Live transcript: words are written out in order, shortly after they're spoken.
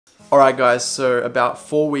Alright guys, so about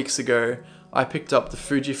 4 weeks ago I picked up the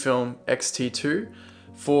Fujifilm X-T2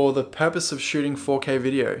 for the purpose of shooting 4K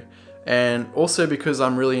video, and also because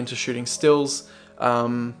I'm really into shooting stills.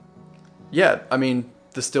 Yeah, I mean,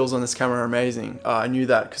 the stills on this camera are amazing. I knew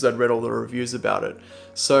that because I'd read all the reviews about it.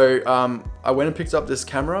 So I went and picked up this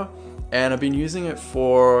camera, and I've been using it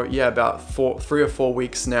for, yeah, about 3 or 4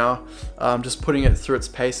 weeks now, just putting it through its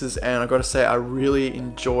paces, and I gotta say I really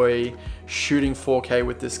enjoy shooting 4K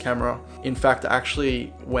with this camera. In fact, I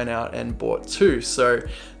actually went out and bought two. So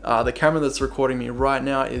the camera that's recording me right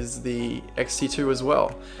now is the X-T2 as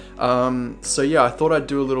well. So yeah, I thought I'd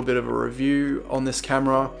do a little bit of a review on this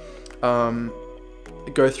camera,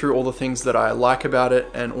 go through all the things that I like about it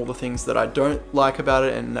and all the things that I don't like about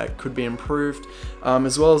it and that could be improved,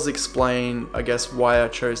 as well as explain, I guess, why I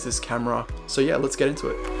chose this camera. So yeah, let's get into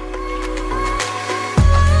it.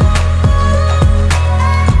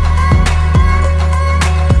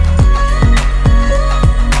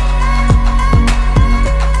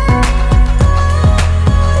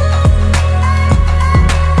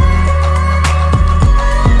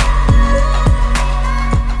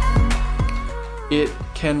 It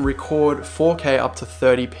can record 4K up to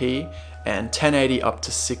 30p and 1080 up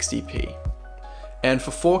to 60p. And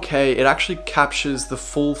for 4K, it actually captures the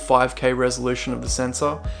full 5K resolution of the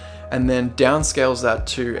sensor and then downscales that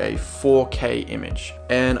to a 4K image.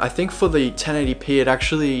 And I think for the 1080p, it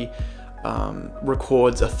actually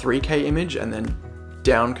records a 3K image and then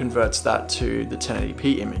down converts that to the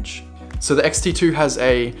 1080p image. So the X-T2 has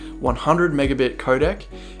a 100 megabit codec,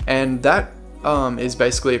 and that is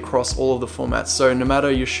basically across all of the formats. So no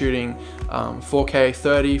matter you're shooting 4K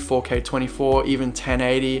 30, 4K 24, even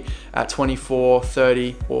 1080 at 24,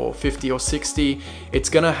 30, or 50 or 60, it's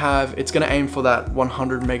gonna aim for that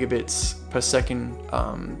 100 megabits per second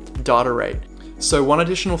data rate. So one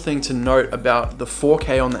additional thing to note about the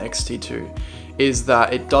 4K on the X-T2 is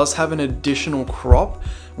that it does have an additional crop,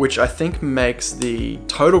 which I think makes the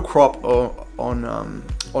total crop on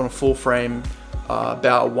a full frame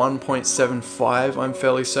about 1.75, I'm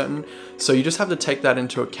fairly certain. So you just have to take that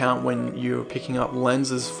into account when you're picking up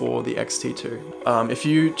lenses for the X-T2. If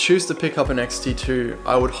you choose to pick up an X-T2,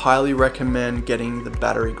 I would highly recommend getting the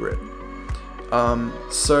battery grip.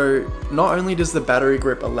 So not only does the battery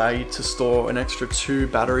grip allow you to store an extra 2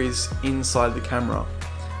 batteries inside the camera,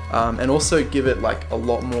 and also give it like a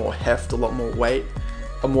lot more heft, a lot more weight,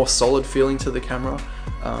 a more solid feeling to the camera.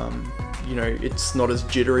 You know, it's not as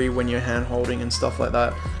jittery when you're hand holding and stuff like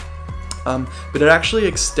that. But it actually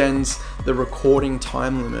extends the recording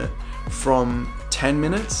time limit from 10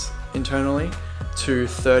 minutes internally to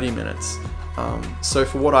 30 minutes. So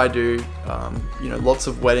for what I do, you know, lots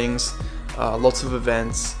of weddings, lots of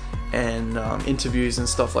events, and interviews and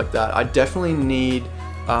stuff like that, I definitely need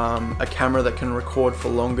a camera that can record for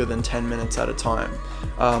longer than 10 minutes at a time.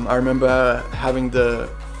 I remember having the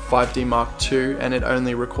 5D Mark II and it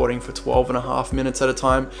only recording for 12.5 minutes at a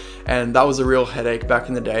time, and that was a real headache back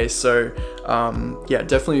in the day. So yeah,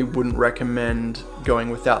 definitely wouldn't recommend going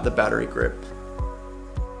without the battery grip.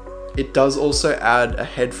 It does also add a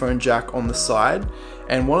headphone jack on the side,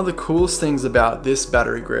 and one of the coolest things about this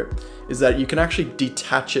battery grip is that you can actually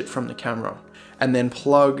detach it from the camera and then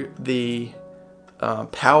plug the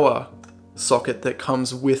power socket that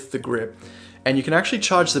comes with the grip, and you can actually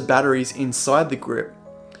charge the batteries inside the grip,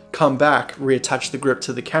 come back, reattach the grip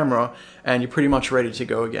to the camera, and you're pretty much ready to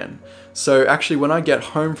go again. So actually, when I get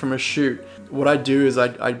home from a shoot, what I do is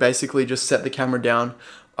I basically just set the camera down,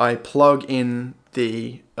 I plug in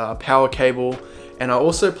the power cable, and I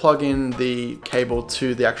also plug in the cable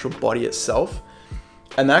to the actual body itself,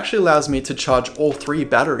 and that actually allows me to charge all 3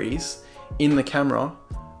 batteries in the camera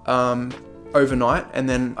overnight, and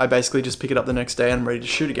then I basically just pick it up the next day and I'm ready to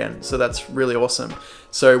shoot again. So that's really awesome.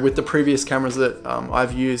 So with the previous cameras that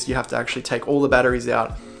I've used, you have to actually take all the batteries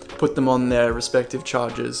out, put them on their respective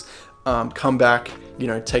chargers, come back, you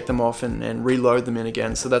know, take them off and reload them in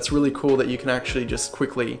again. So that's really cool that you can actually just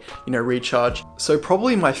quickly, you know, recharge. So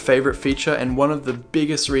probably my favorite feature, and one of the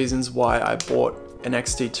biggest reasons why I bought an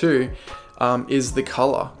X-T2, is the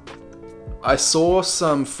color. I saw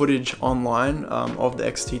some footage online of the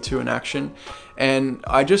X-T2 in action, and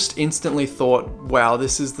I just instantly thought, wow,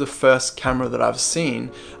 this is the first camera that I've seen,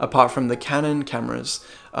 apart from the Canon cameras,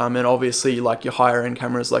 and obviously like your higher end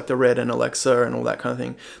cameras like the Red and Alexa and all that kind of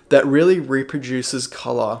thing, that really reproduces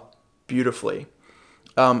color beautifully.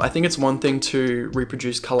 I think it's one thing to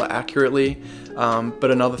reproduce color accurately,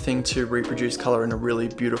 but another thing to reproduce color in a really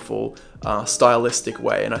beautiful, stylistic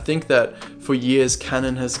way. And I think that for years,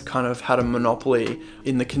 Canon has kind of had a monopoly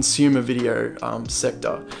in the consumer video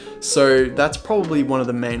sector. So that's probably one of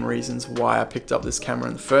the main reasons why I picked up this camera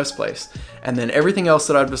in the first place. And then everything else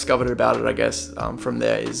that I've discovered about it, I guess, from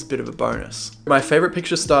there is a bit of a bonus. My favorite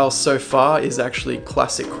picture style so far is actually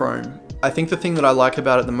classic chrome. I think the thing that I like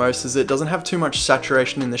about it the most is it doesn't have too much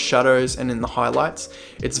saturation in the shadows and in the highlights.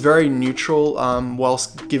 It's very neutral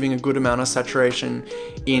whilst giving a good amount of saturation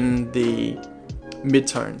in the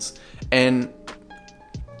midtones. And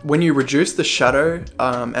when you reduce the shadow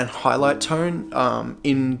and highlight tone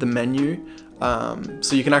in the menu,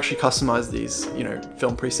 so you can actually customize these,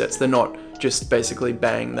 film presets. They're not just basically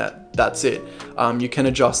bang, that's it. You can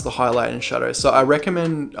adjust the highlight and shadow. So I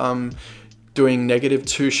recommend doing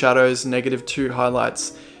 -2 shadows, -2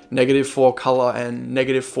 highlights, -4 color, and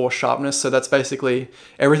 -4 sharpness. So that's basically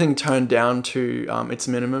everything turned down to its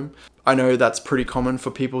minimum. I know that's pretty common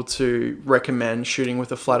for people to recommend shooting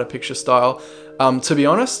with a flatter picture style. To be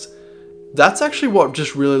honest, that's actually what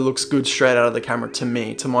just really looks good straight out of the camera to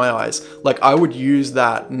me, to my eyes. Like, I would use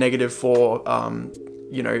that -4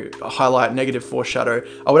 highlight, -4 shadow.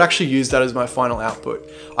 I would actually use that as my final output.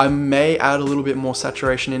 I may add a little bit more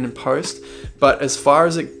saturation in post, but as far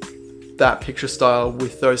as that picture style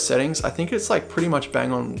with those settings, I think it's like pretty much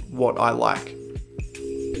bang on what I like.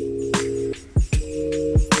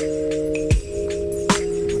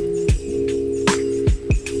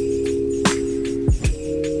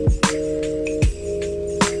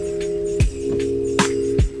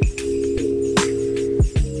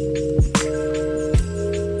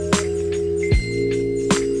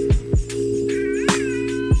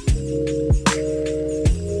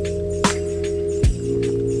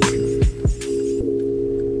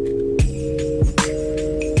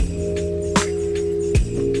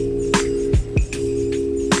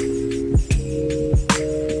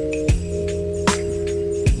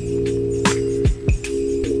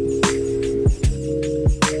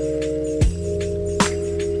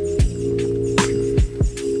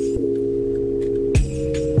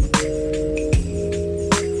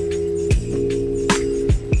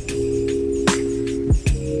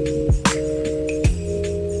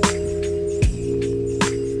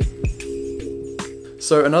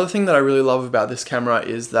 So another thing that I really love about this camera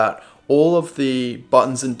is that all of the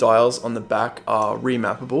buttons and dials on the back are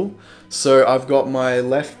remappable. So I've got my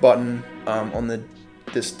left button on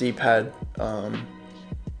this D-pad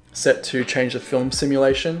set to change the film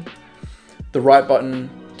simulation, the right button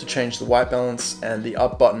to change the white balance, and the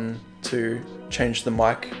up button to change the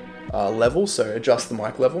mic level, so adjust the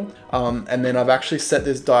mic level. And then I've actually set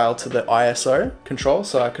this dial to the ISO control,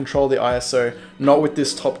 so I control the ISO not with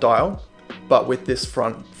this top dial, but with this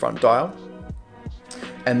front dial.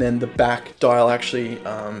 And then the back dial actually,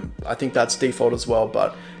 I think that's default as well,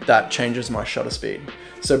 but that changes my shutter speed.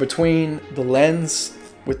 So between the lens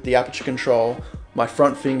with the aperture control, my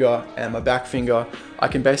front finger and my back finger, I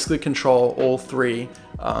can basically control all three,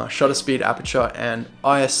 shutter speed, aperture, and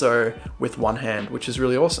ISO with one hand, which is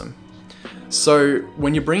really awesome. So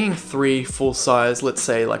when you're bringing three full-size, let's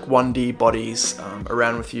say like 1D bodies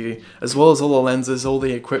around with you, as well as all the lenses, all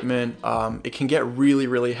the equipment, it can get really,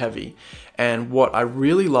 really heavy. And what I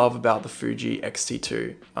really love about the Fuji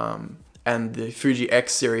X-T2 and the Fuji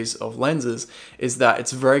X series of lenses is that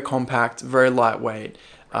it's very compact, very lightweight,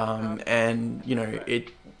 and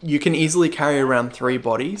you can easily carry around 3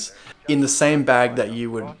 bodies in the same bag that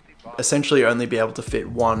you would essentially only be able to fit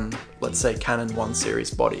one, let's say Canon 1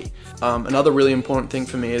 series body. Another really important thing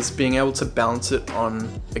for me is being able to balance it on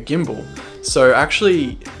a gimbal. So I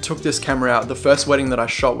actually took this camera out. The first wedding that I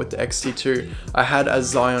shot with the X-T2, I had a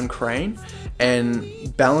Zion crane,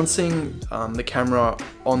 and balancing the camera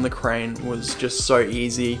on the crane was just so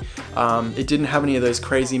easy. It didn't have any of those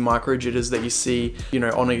crazy micro jitters that you see,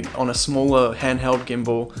 on a smaller handheld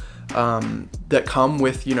gimbal that come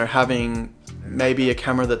with, having maybe a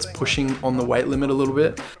camera that's pushing on the weight limit a little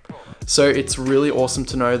bit. So it's really awesome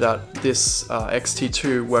to know that this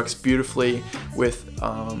X-T2 works beautifully with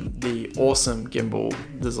the awesome gimbal,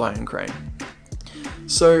 the Zion crane.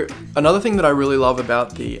 So another thing that I really love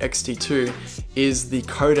about the X-T2 is the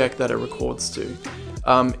codec that it records to.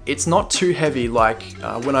 It's not too heavy like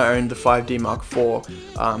when I owned the 5D Mark IV.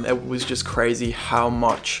 It was just crazy how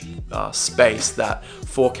much space that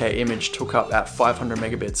 4K image took up at 500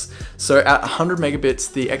 megabits. So at 100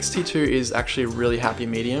 megabits, the X-T2 is actually a really happy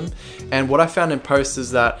medium. And what I found in post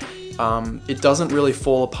is that it doesn't really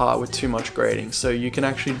fall apart with too much grading. So you can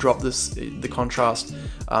actually drop the contrast,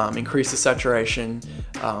 increase the saturation,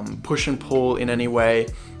 push and pull in any way,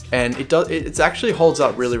 and it actually holds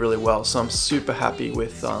up really, really well. So I'm super happy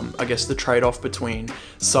with, I guess, the trade-off between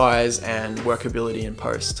size and workability in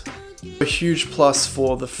post. A huge plus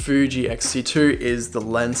for the Fuji X-T2 is the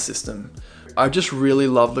lens system. I just really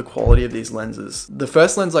love the quality of these lenses. The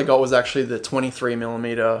first lens I got was actually the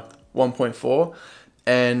 23mm 1.4,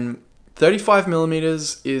 and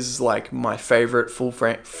 35mm is like my favorite full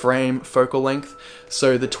frame focal length.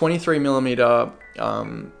 So the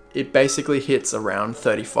 23mm, it basically hits around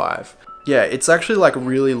 35. Yeah, it's actually like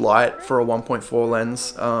really light for a 1.4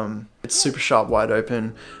 lens. It's super sharp wide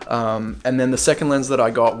open. And then the second lens that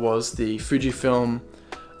I got was the Fujifilm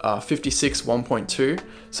 56 1.2.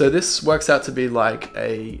 So this works out to be like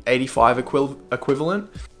a 85 equivalent.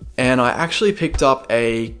 And I actually picked up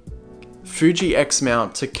a Fuji X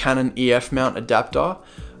mount to Canon EF mount adapter.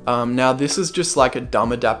 Now this is just like a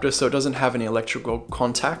dumb adapter, so it doesn't have any electrical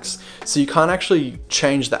contacts, so you can't actually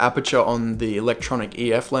change the aperture on the electronic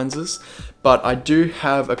EF lenses, but I do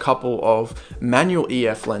have a couple of manual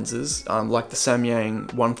EF lenses, like the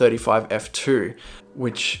Samyang 135 f2,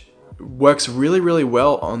 which works really, really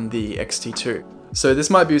well on the X-T2. So this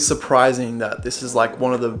might be surprising that this is like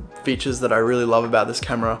one of the features that I really love about this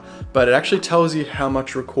camera, but it actually tells you how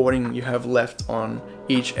much recording you have left on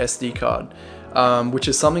each SD card. Which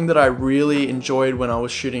is something that I really enjoyed when I was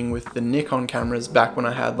shooting with the Nikon cameras back when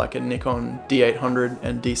I had like a Nikon D800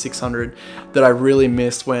 and D600 that I really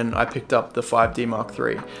missed when I picked up the 5D Mark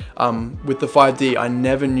III. With the 5D, I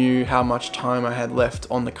never knew how much time I had left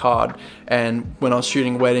on the card, and when I was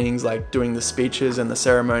shooting weddings, like doing the speeches and the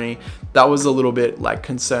ceremony, that was a little bit like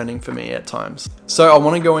concerning for me at times. So I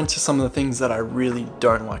want to go into some of the things that I really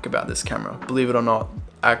don't like about this camera. Believe it or not,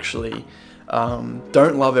 actually.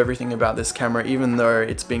 Don't love everything about this camera, even though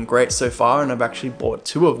it's been great so far and I've actually bought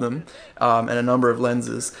 2 of them and a number of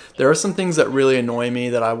lenses. There are some things that really annoy me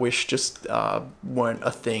that I wish just weren't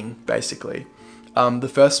a thing, basically.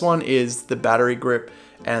 The first one is the battery grip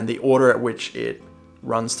and the order at which it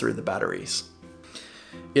runs through the batteries.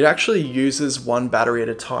 It actually uses one battery at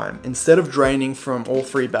a time. Instead of draining from all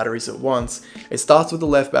 3 batteries at once, it starts with the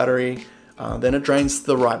left battery, then it drains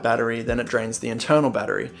the right battery, then it drains the internal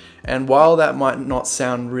battery. And while that might not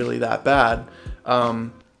sound really that bad,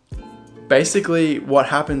 basically what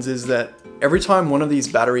happens is that every time one of these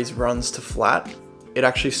batteries runs to flat, it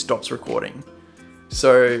actually stops recording.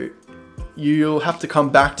 So you'll have to come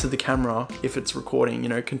back to the camera if it's recording, you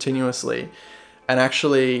know, continuously, and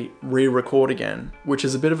actually re-record again, which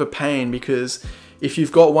is a bit of a pain because if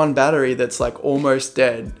you've got one battery that's like almost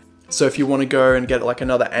dead, so if you want to go and get like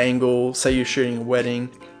another angle, say you're shooting a wedding,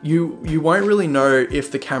 you won't really know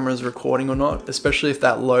if the camera is recording or not, especially if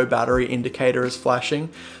that low battery indicator is flashing.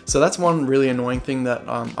 So that's one really annoying thing that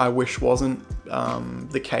I wish wasn't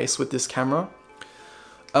the case with this camera.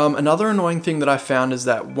 Another annoying thing that I found is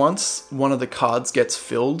that once one of the cards gets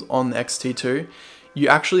filled on the X-T2, you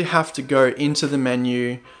actually have to go into the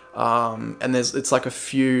menu, and it's like a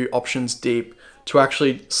few options deep to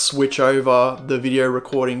actually switch over the video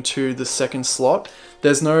recording to the second slot.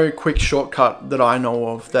 There's no quick shortcut that I know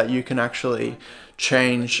of that you can actually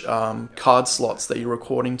change card slots that you're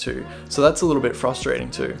recording to. So that's a little bit frustrating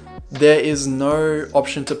too. There is no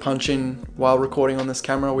option to punch in while recording on this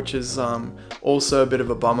camera, which is also a bit of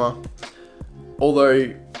a bummer.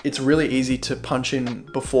 Although it's really easy to punch in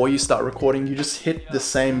before you start recording. You just hit the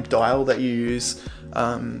same dial that you use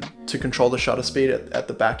to control the shutter speed at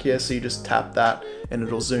the back here. So you just tap that and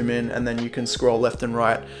it'll zoom in, and then you can scroll left and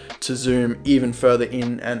right to zoom even further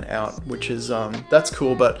in and out, which is, that's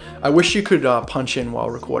cool, but I wish you could punch in while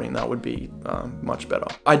recording. That would be much better.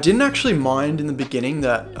 I didn't actually mind in the beginning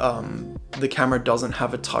that the camera doesn't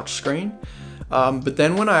have a touch screen, but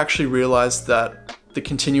then when I actually realized that the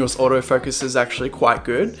continuous autofocus is actually quite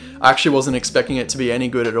good. I actually wasn't expecting it to be any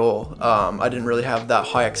good at all. I didn't really have that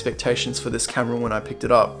high expectations for this camera when I picked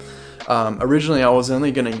it up. Originally I was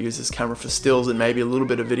only going to use this camera for stills and maybe a little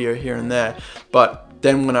bit of video here and there, but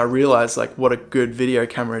then when I realized like what a good video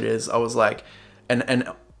camera it is, I was like,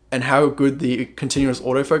 and how good the continuous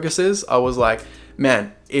autofocus is, I was like,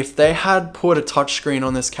 man, if they had put a touchscreen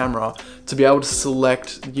on this camera to be able to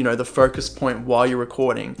select, you know, the focus point while you're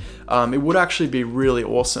recording, it would actually be really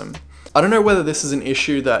awesome. I don't know whether this is an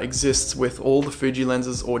issue that exists with all the Fuji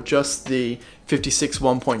lenses or just the 56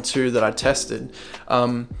 1.2 that I tested,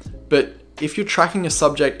 but if you're tracking a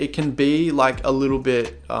subject, it can be like a little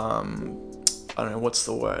bit, I don't know, what's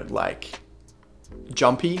the word, like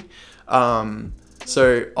jumpy.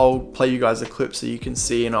 So I'll play you guys a clip so you can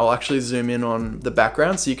see, and I'll actually zoom in on the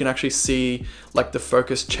background so you can actually see like the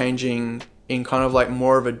focus changing in kind of like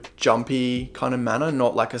more of a jumpy kind of manner,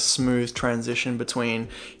 not like a smooth transition between,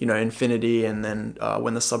 you know, infinity and then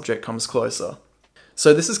when the subject comes closer.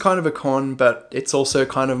 So this is kind of a con, but it's also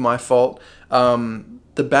kind of my fault.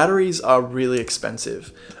 The batteries are really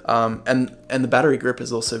expensive, and the battery grip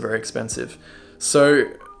is also very expensive. So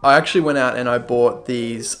I actually went out and I bought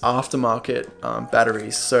these aftermarket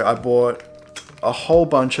batteries. So I bought a whole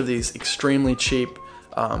bunch of these extremely cheap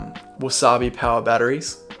Wasabi power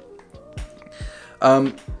batteries.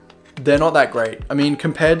 They're not that great. I mean,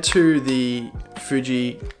 compared to the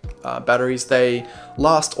Fuji batteries, they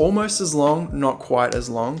last almost as long, not quite as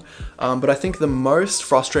long. But I think the most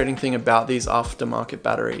frustrating thing about these aftermarket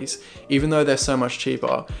batteries, even though they're so much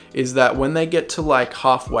cheaper, is that when they get to like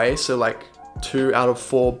halfway, so like 2 out of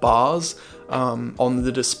 4 bars on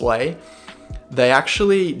the display, they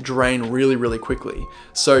actually drain really, really quickly.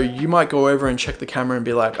 So you might go over and check the camera and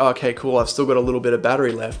be like, oh, okay, cool, I've still got a little bit of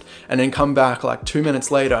battery left, and then come back like 2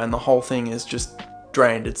 minutes later and the whole thing is just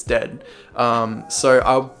drained, it's dead. So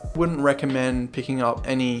I wouldn't recommend picking up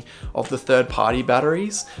any of the third-party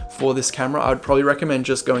batteries for this camera. I'd probably recommend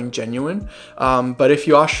just going genuine. But if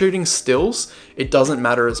you are shooting stills, it doesn't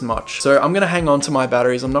matter as much. So I'm gonna hang on to my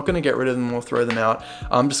batteries. I'm not gonna get rid of them or throw them out.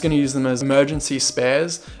 I'm just gonna use them as emergency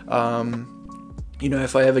spares. You know,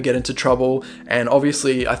 if I ever get into trouble. And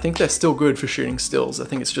obviously I think they're still good for shooting stills. I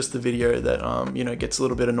think it's just the video that, you know, gets a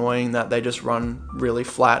little bit annoying, that they just run really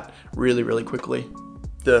flat, really, really quickly.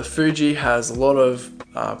 The Fuji has a lot of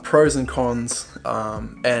pros and cons,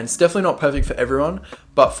 and it's definitely not perfect for everyone,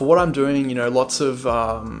 but for what I'm doing, you know, lots of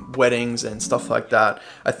weddings and stuff like that,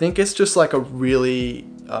 I think it's just like a really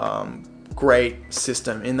great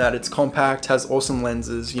system in that it's compact, has awesome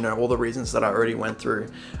lenses, you know, all the reasons that I already went through.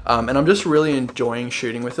 And I'm just really enjoying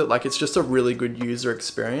shooting with it. Like, it's just a really good user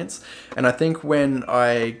experience. And I think when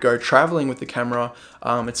I go traveling with the camera,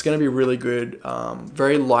 it's going to be really good,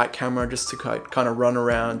 very light camera just to kind of run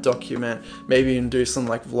around, document, maybe even do some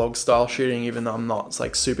like vlog style shooting, even though I'm not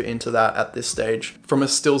like super into that at this stage. From a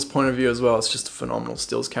stills point of view as well, it's just a phenomenal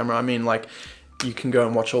stills camera. I mean, like, you can go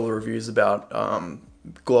and watch all the reviews about,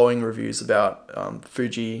 glowing reviews about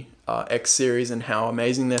Fuji X series and how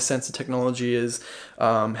amazing their sensor technology is,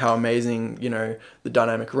 how amazing, you know, the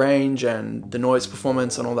dynamic range and the noise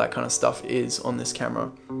performance and all that kind of stuff is on this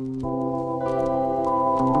camera.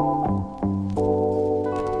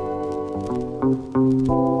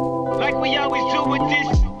 Like we always do with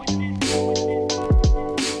this.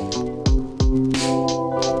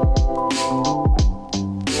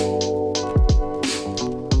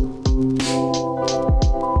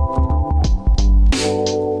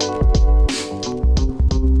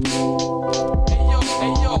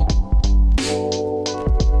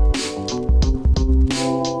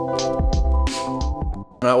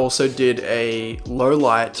 I also did a low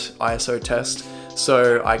light ISO test.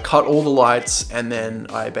 So I cut all the lights and then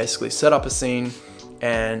I basically set up a scene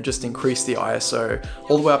and just increased the ISO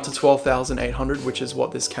all the way up to 12,800, which is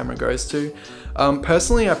what this camera goes to.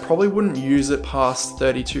 Personally, I probably wouldn't use it past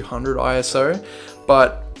 3,200 ISO,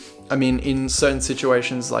 but I mean, in certain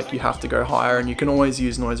situations, like, you have to go higher and you can always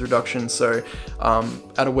use noise reduction. So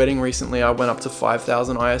at a wedding recently, I went up to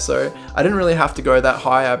 5,000 ISO. I didn't really have to go that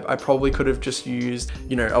high. I probably could have just used,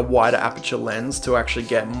 you know, a wider aperture lens to actually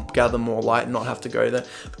gather more light and not have to go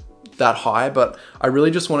that high. But I really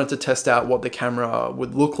just wanted to test out what the camera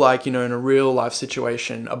would look like, you know, in a real life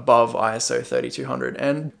situation above ISO 3200,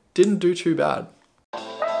 and didn't do too bad.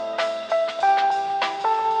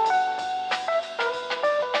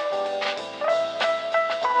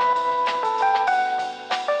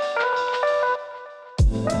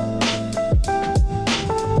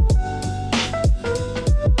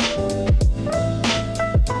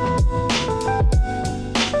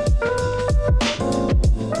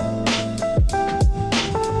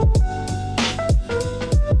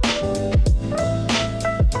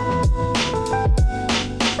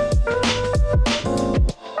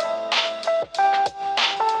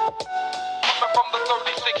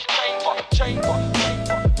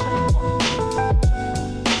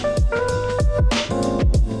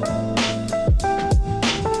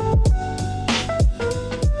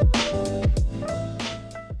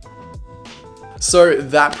 So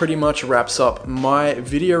that pretty much wraps up my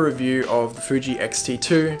video review of the Fuji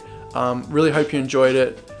X-T2. Really hope you enjoyed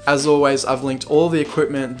it. As always, I've linked all the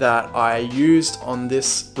equipment that I used on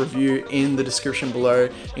this review in the description below,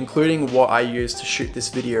 including what I used to shoot this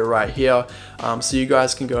video right here. So you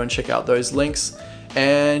guys can go and check out those links.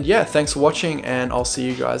 And yeah, thanks for watching, and I'll see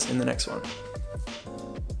you guys in the next one.